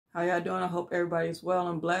How y'all doing? I hope everybody's well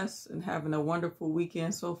and blessed and having a wonderful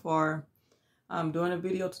weekend so far. I'm doing a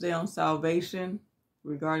video today on salvation,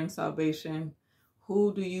 regarding salvation.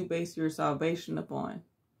 Who do you base your salvation upon?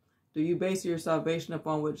 Do you base your salvation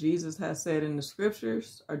upon what Jesus has said in the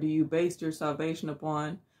scriptures, or do you base your salvation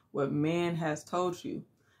upon what man has told you,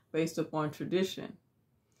 based upon tradition?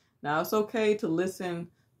 Now, it's okay to listen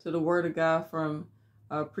to the word of God from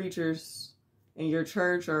preachers in your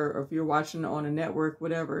church, or if you're watching on a network,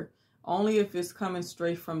 whatever, only if it's coming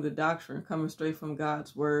straight from the doctrine, coming straight from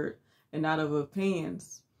God's word and not of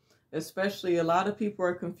opinions. Especially a lot of people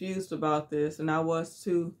are confused about this, and I was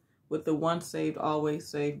too, with the once saved, always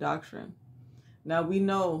saved doctrine. Now we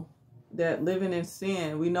know that living in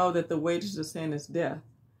sin, we know that the wages of sin is death.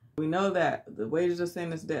 We know that the wages of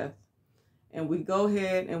sin is death. And we go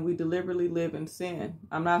ahead and we deliberately live in sin.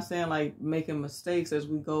 I'm not saying like making mistakes as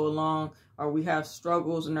we go along, or we have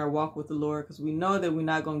struggles in our walk with the Lord, because we know that we're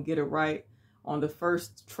not going to get it right on the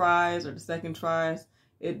first tries or the second tries.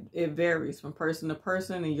 It varies from person to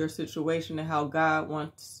person and your situation and how God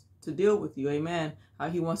wants to deal with you. Amen. How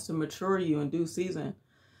he wants to mature you in due season.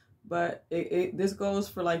 But this goes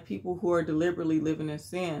for like people who are deliberately living in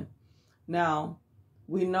sin. Now,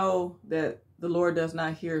 we know that the Lord does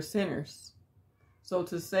not hear sinners. So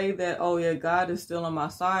to say that, oh yeah, God is still on my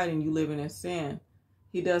side and you living in sin,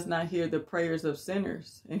 he does not hear the prayers of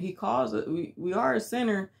sinners. And he calls it, we are a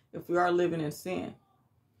sinner if we are living in sin.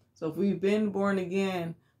 So if we've been born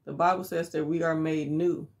again, the Bible says that we are made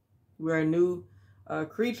new. We are new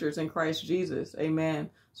creatures in Christ Jesus. Amen.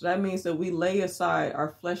 So that means that we lay aside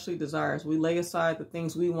our fleshly desires. We lay aside the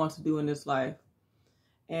things we want to do in this life,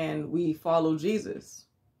 and we follow Jesus.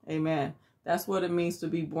 Amen. That's what it means to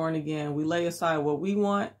be born again. We lay aside what we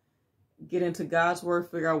want, get into God's word,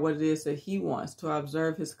 figure out what it is that he wants, to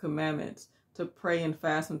observe his commandments, to pray and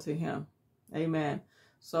fast unto him. Amen.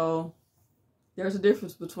 So there's a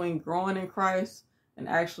difference between growing in Christ and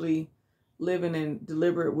actually living in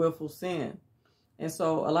deliberate, willful sin. And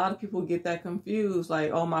so a lot of people get that confused, like,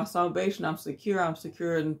 oh, my salvation, I'm secure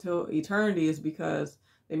until eternity, is because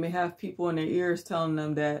they may have people in their ears telling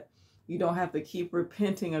them that you don't have to keep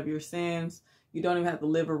repenting of your sins. You don't even have to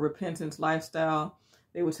live a repentance lifestyle.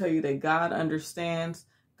 They will tell you that God understands.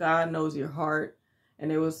 God knows your heart.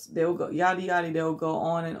 And they'll go yada yada. They'll go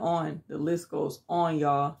on and on. The list goes on,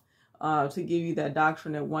 y'all, to give you that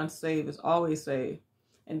doctrine that once saved is always saved.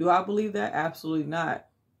 And do I believe that? Absolutely not.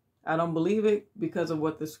 I don't believe it because of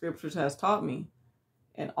what the scriptures has taught me,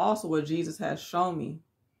 and also what Jesus has shown me.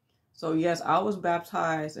 So yes, I was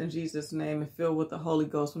baptized in Jesus' name and filled with the Holy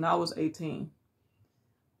Ghost when I was 18.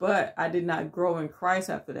 But I did not grow in Christ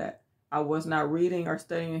after that. I was not reading or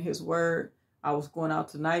studying his word. I was going out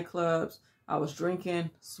to nightclubs. I was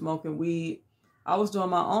drinking, smoking weed. I was doing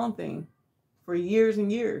my own thing for years and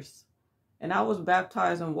years. And I was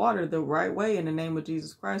baptized in water the right way in the name of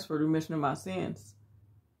Jesus Christ for the remission of my sins.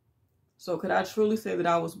 So could I truly say that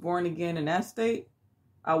I was born again in that state?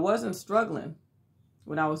 I wasn't struggling.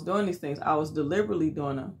 When I was doing these things, I was deliberately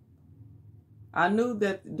doing them. I knew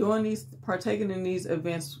that partaking in these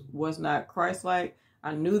events was not Christ-like.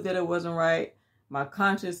 I knew that it wasn't right. My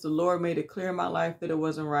conscience, the Lord made it clear in my life that it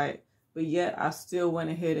wasn't right. But yet I still went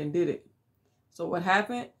ahead and did it. So what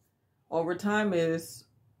happened over time is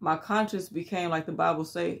my conscience became, like the Bible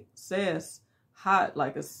says, hot,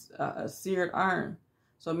 like a seared iron.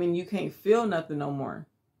 So I mean, you can't feel nothing no more.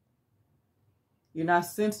 You're not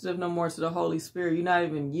sensitive no more to the Holy Spirit. You're not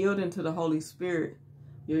even yielding to the Holy Spirit.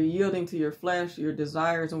 You're yielding to your flesh, your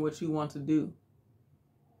desires, and what you want to do.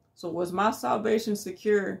 So was my salvation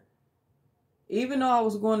secure? Even though I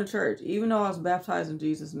was going to church, even though I was baptized in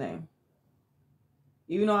Jesus' name,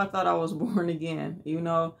 even though I thought I was born again, even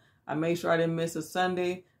though I made sure I didn't miss a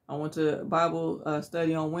Sunday, I went to Bible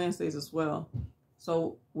study on Wednesdays as well.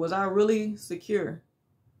 So was I really secure?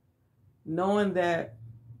 Knowing that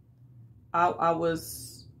I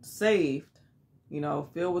was saved, you know,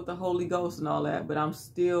 filled with the Holy Ghost and all that, but I'm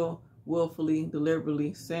still willfully,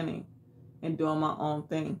 deliberately sinning and doing my own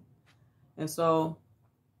thing. And so,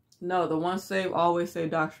 no, the once saved, always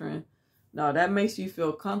saved doctrine, no, that makes you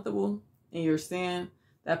feel comfortable in your sin.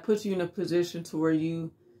 That puts you in a position to where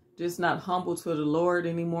you just not humble to the Lord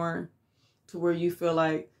anymore, to where you feel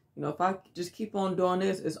like, you know, if I just keep on doing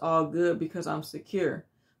this, it's all good because I'm secure.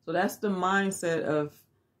 So that's the mindset of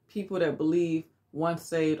people that believe once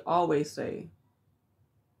saved, always saved.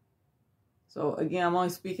 So again, I'm only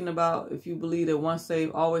speaking about if you believe that once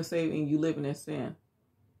saved, always saved, and you living in sin.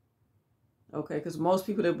 Okay, because most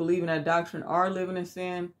people that believe in that doctrine are living in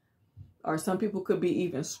sin, or some people could be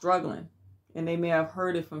even struggling, and they may have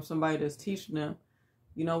heard it from somebody that's teaching them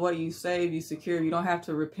You know what? You saved, you secure. You don't have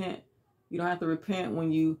to repent. You don't have to repent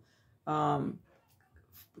when you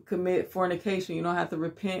commit fornication. You don't have to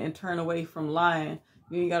repent and turn away from lying.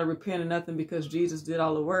 You ain't got to repent of nothing because Jesus did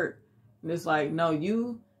all the work. And it's like, no,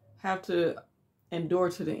 you have to endure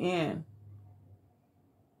to the end.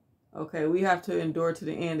 Okay, we have to endure to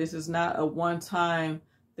the end. This is not a one-time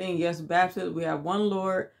thing. Yes, baptism. We have one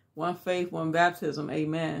Lord, one faith, one baptism.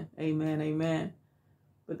 Amen. Amen. Amen.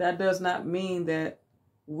 But that does not mean that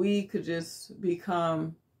we could just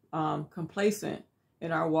become complacent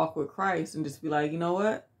in our walk with Christ and just be like, you know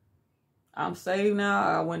what? I'm saved now.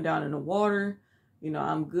 I went down in the water. You know,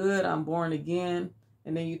 I'm good. I'm born again.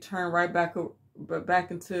 And then you turn right back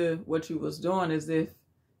into what you was doing as if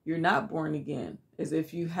you're not born again, as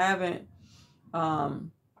if you haven't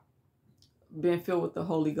been filled with the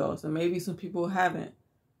Holy Ghost. And maybe some people haven't.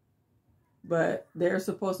 But there's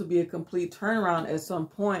supposed to be a complete turnaround at some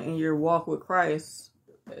point in your walk with Christ,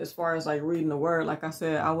 as far as like reading the word. Like I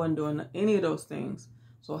said, I wasn't doing any of those things.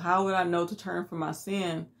 So how would I know to turn from my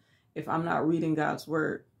sin if I'm not reading God's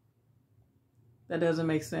word? That doesn't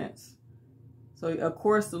make sense. So of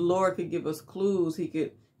course the Lord could give us clues. He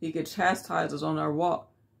could chastise us on our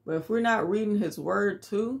walk. But if we're not reading his word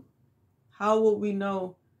too, how will we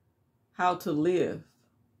know how to live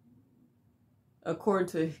according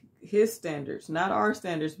to his standards, not our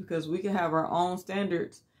standards? Because we can have our own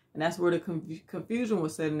standards, and that's where the confusion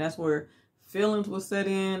was set in. That's where feelings was set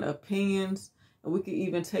in, opinions, and we could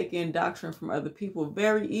even take in doctrine from other people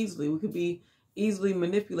very easily. We could be easily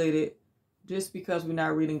manipulated just because we're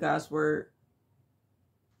not reading God's word.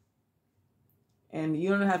 And you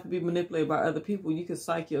don't have to be manipulated by other people. You can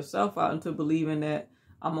psych yourself out into believing that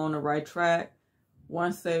I'm on the right track.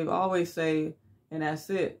 Once saved, always saved, and that's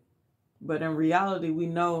it. But in reality, we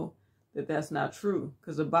know that that's not true.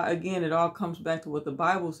 Because again, it all comes back to what the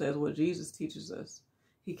Bible says, what Jesus teaches us.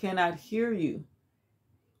 He cannot hear you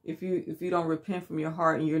if you don't repent from your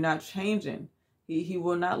heart and you're not changing. He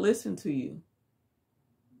will not listen to you.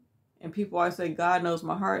 And people always say, God knows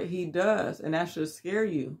my heart. He does. And that should scare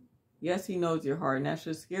you. Yes, he knows your heart. And that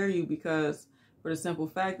should scare you, because for the simple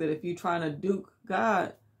fact that if you're trying to dupe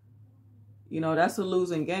God, you know, that's a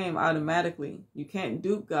losing game automatically. You can't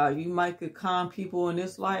dupe God. You might could con people in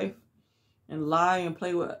this life and lie and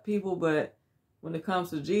play with people, but when it comes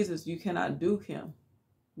to Jesus, you cannot dupe him.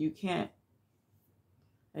 You can't.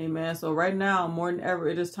 Amen. So right now, more than ever,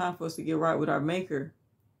 it is time for us to get right with our Maker.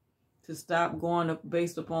 To stop living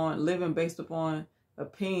based upon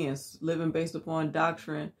opinions, living based upon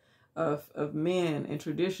doctrine of men and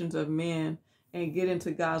traditions of men, and get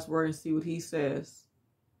into God's word and see what he says.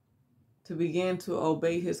 To begin to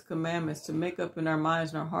obey his commandments, to make up in our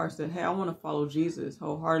minds and our hearts that, hey, I want to follow Jesus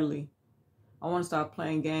wholeheartedly. I want to stop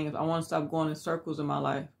playing games. I want to stop going in circles in my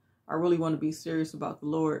life. I really want to be serious about the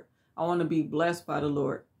Lord. I want to be blessed by the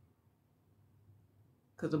Lord.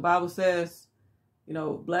 Because the Bible says, you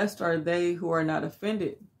know, blessed are they who are not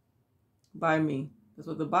offended by me. That's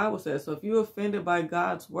what the Bible says. So if you're offended by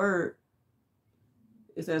God's word,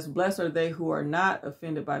 it says, blessed are they who are not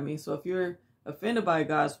offended by me. So if you're offended by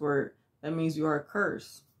God's word, that means you are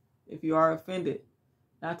cursed. If you are offended,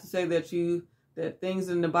 not to say that things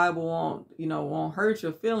in the Bible won't hurt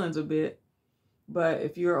your feelings a bit, but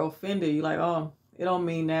if you're offended, you're like, oh, it don't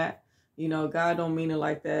mean that. You know, God don't mean it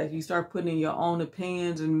like that. You start putting in your own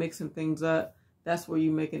opinions and mixing things up. That's where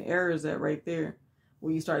you're making errors at right there.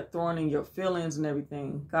 Where you start throwing in your feelings and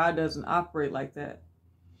everything. God doesn't operate like that.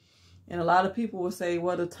 And a lot of people will say,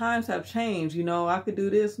 well, the times have changed. You know, I could do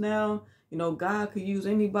this now. You know, God could use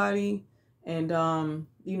anybody. And,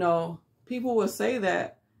 you know, people will say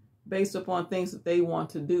that based upon things that they want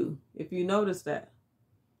to do. If you notice that.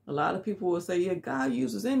 A lot of people will say, yeah, God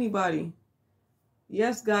uses anybody.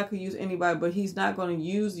 Yes, God could use anybody, but he's not going to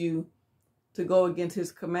use you to go against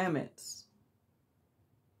his commandments.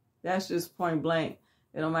 That's just point blank.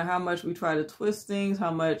 And no matter how much we try to twist things,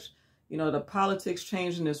 how much, you know, the politics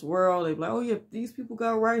change in this world, they're like, oh yeah, these people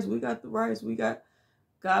got rights, we got the rights,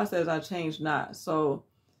 God says I change not. So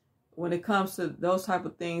when it comes to those type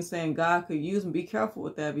of things, saying God could use them, be careful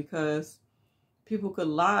with that, because people could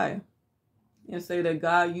lie and say that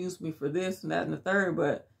God used me for this and that and the third,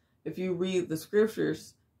 but if you read the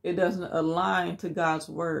scriptures, it doesn't align to God's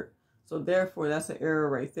word. So therefore, that's an error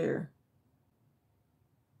right there.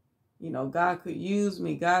 You know, God could use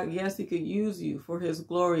me. God, yes, he could use you for his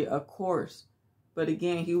glory, of course. But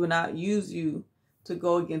again, he would not use you to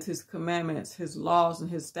go against his commandments, his laws, and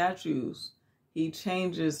his statutes. He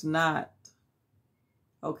changes not.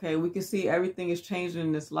 Okay, we can see everything is changing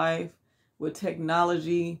in this life with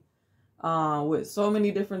technology, with so many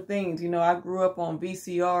different things. You know, I grew up on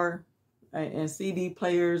VCR, and CD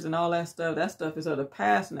players and all that stuff. That stuff is of the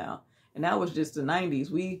past now. And that was just the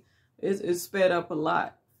 90s. It's sped up a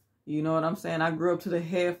lot. You know what I'm saying? I grew up to the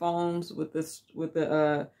headphones with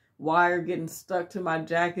the wire getting stuck to my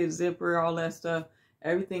jacket zipper, all that stuff.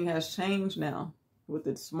 Everything has changed now with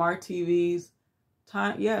the smart TVs.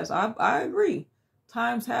 Yes, I agree.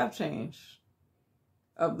 Times have changed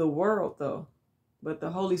of the world, though. But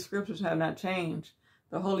the Holy Scriptures have not changed.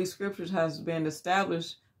 The Holy Scriptures has been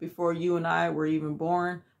established before you and I were even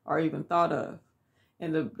born or even thought of.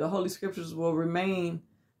 And the Holy Scriptures will remain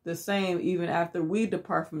the same even after we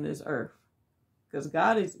depart from this earth. Because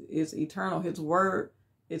God is eternal. His word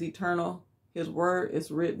is eternal. His word is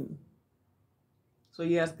written. So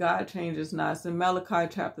yes, God changes not. It's in Malachi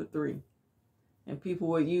chapter 3. And people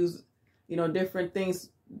will use, different things,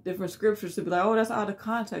 different scriptures to be like, oh, that's out of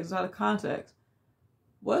context. It's out of context.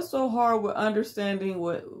 What's so hard with understanding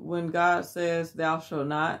when God says thou shalt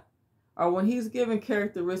not? Or when he's given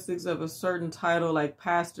characteristics of a certain title like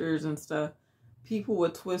pastors and stuff, people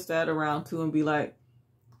would twist that around too and be like,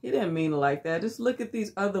 he didn't mean it like that. Just look at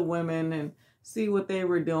these other women and see what they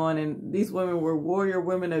were doing. And these women were warrior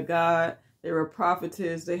women of God. They were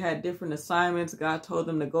prophetess. They had different assignments. God told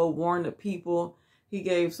them to go warn the people. He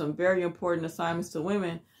gave some very important assignments to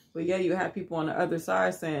women. But yeah, you have people on the other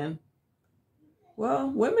side saying, well,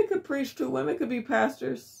 women could preach too. Women could be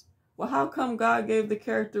pastors. Well, how come God gave the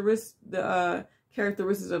characteristics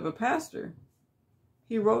of a pastor?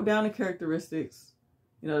 He wrote down the characteristics,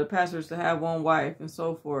 the pastors to have one wife and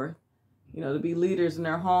so forth, to be leaders in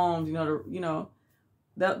their homes,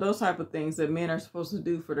 those type of things that men are supposed to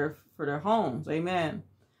do for their homes. Amen.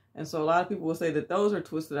 And so a lot of people will say that those are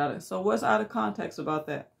twisted out. So what's out of context about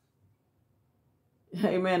that?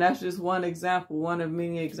 Amen. That's just one example, one of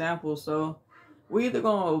many examples. So we're either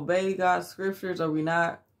going to obey God's scriptures or we're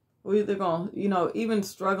not. We're either going to, even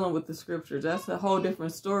struggling with the scriptures. That's a whole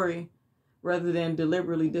different story rather than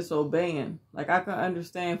deliberately disobeying. Like I can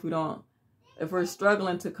understand if we're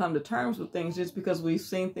struggling to come to terms with things just because we've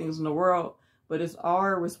seen things in the world, but it's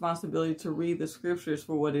our responsibility to read the scriptures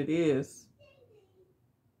for what it is.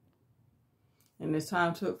 And it's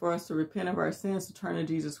time for us to repent of our sins, to turn to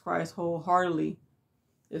Jesus Christ wholeheartedly.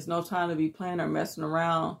 It's no time to be playing or messing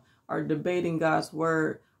around or debating God's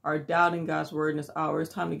word or doubting God's word in this hour.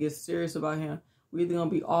 It's time to get serious about him. We're either going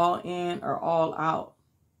to be all in or all out.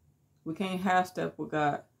 We can't half step with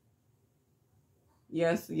God.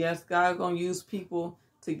 Yes, God going to use people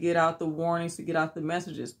to get out the warnings, to get out the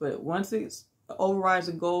messages. But once it overrides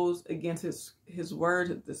and goes against his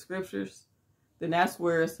word, the scriptures, then that's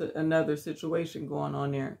where it's another situation going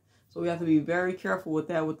on there. So we have to be very careful with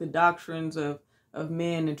that, with the doctrines of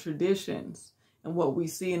men and traditions and what we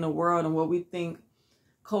see in the world and what we think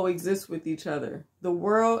coexist with each other. The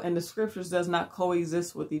world and the scriptures does not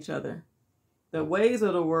coexist with each other. The ways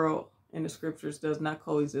of the world and the scriptures does not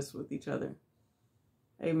coexist with each other.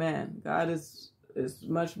 Amen. God is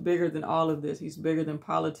much bigger than all of this. He's bigger than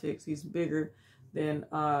politics. He's bigger than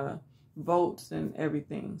votes and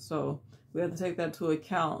everything. So we have to take that to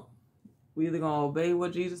account. We either going to obey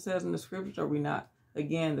what Jesus says in the scriptures or we not.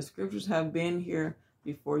 Again, the scriptures have been here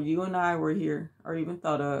before you and I were here or even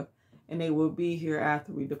thought of, and they will be here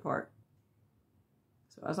after we depart.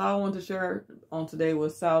 So that's all I wanted to share on today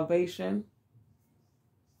was salvation.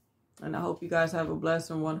 And I hope you guys have a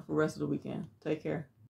blessed and wonderful rest of the weekend. Take care.